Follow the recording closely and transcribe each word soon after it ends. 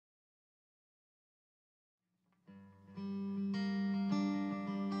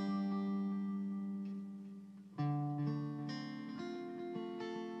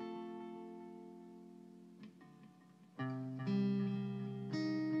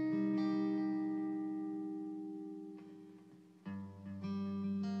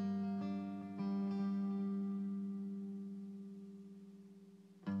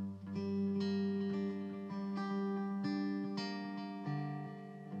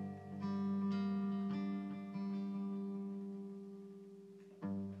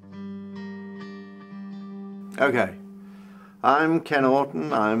Okay, I'm Ken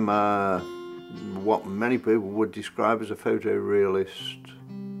Orton. I'm what many people would describe as a photorealist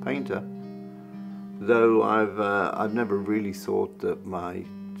painter, though I've never really thought that my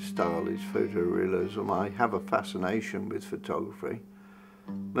style is photorealism. I have a fascination with photography,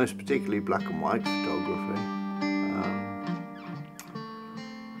 most particularly black and white photography,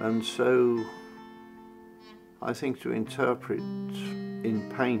 and so I think to interpret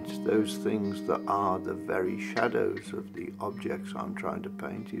in paint those things that are the very shadows of the objects I'm trying to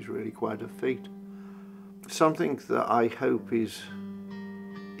paint is really quite a feat. Something that I hope is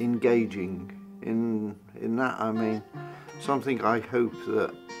engaging. In that I mean something I hope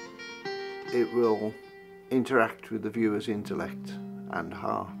that it will interact with the viewer's intellect and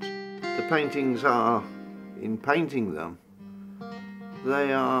heart. The paintings are, in painting them,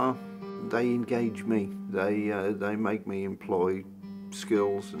 they engage me. They make me employ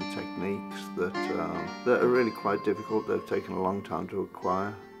skills and techniques that are really quite difficult. They've taken a long time to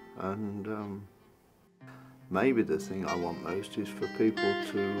acquire, and maybe the thing I want most is for people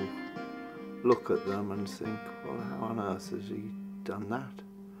to look at them and think, well, how on earth has he done that?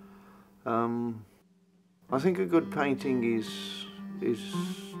 I think a good painting is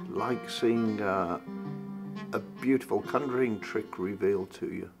like seeing a beautiful conjuring trick revealed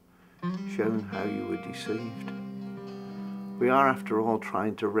to you, shown how you were deceived. We are, after all,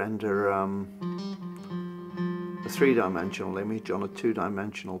 trying to render a three-dimensional image on a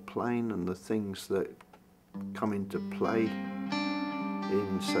two-dimensional plane, and the things that come into play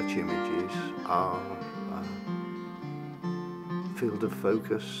in such images are field of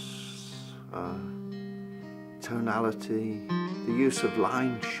focus, tonality, the use of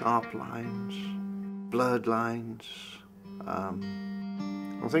lines, sharp lines, blurred lines. I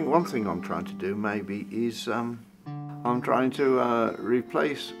think one thing I'm trying to do maybe is I'm trying to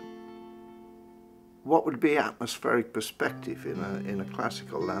replace what would be atmospheric perspective in a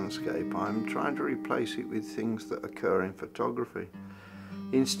classical landscape. I'm trying to replace it with things that occur in photography.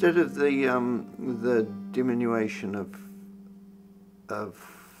 Instead of the diminution of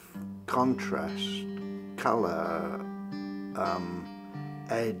contrast, colour,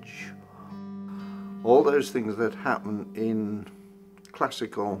 edge, all those things that happen in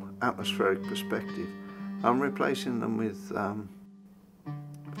classical atmospheric perspective, I'm replacing them with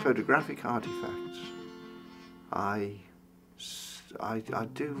photographic artifacts. I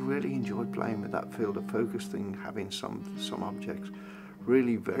do really enjoy playing with that field of focus thing, having some objects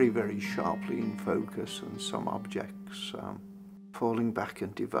really very sharply in focus, and some objects falling back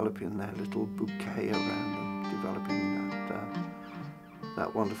and developing their little bouquet around them, developing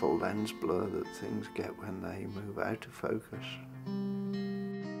that wonderful lens blur that things get when they move out of focus.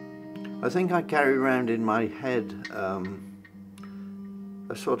 I think I carry around in my head a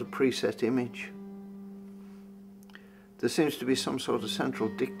sort of preset image. There seems to be some sort of central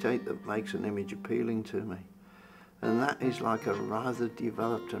dictate that makes an image appealing to me, and that is like a rather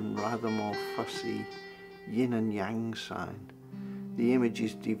developed and rather more fussy yin and yang sign. The image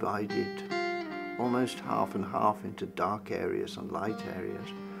is divided almost half and half into dark areas and light areas,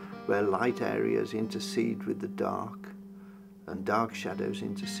 where light areas intercede with the dark and dark shadows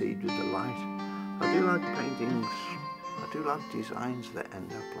intercede with the light. I do like paintings, I do like designs that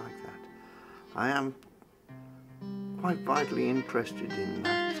end up like that. I am quite vitally interested in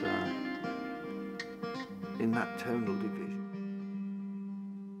that tonal division.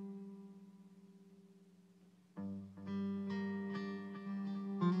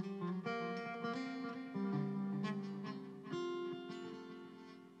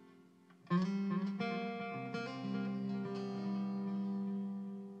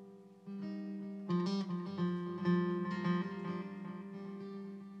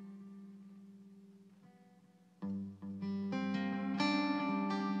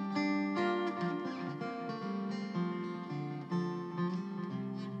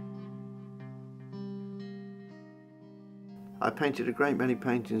 I painted a great many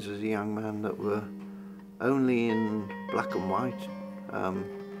paintings as a young man that were only in black and white.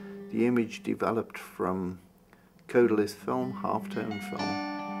 The image developed from codalith film, halftone film,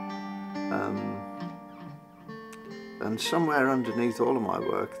 and somewhere underneath all of my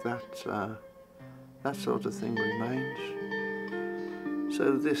work that sort of thing remains.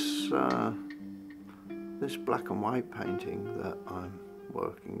 So this black and white painting that I'm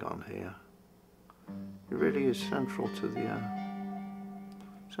working on here, it really is central to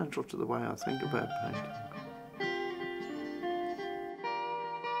the way I think about painting.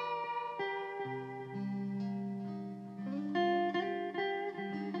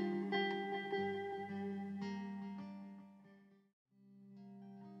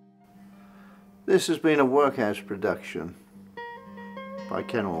 This has been a Workhouse production by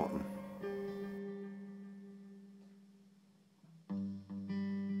Ken Orton.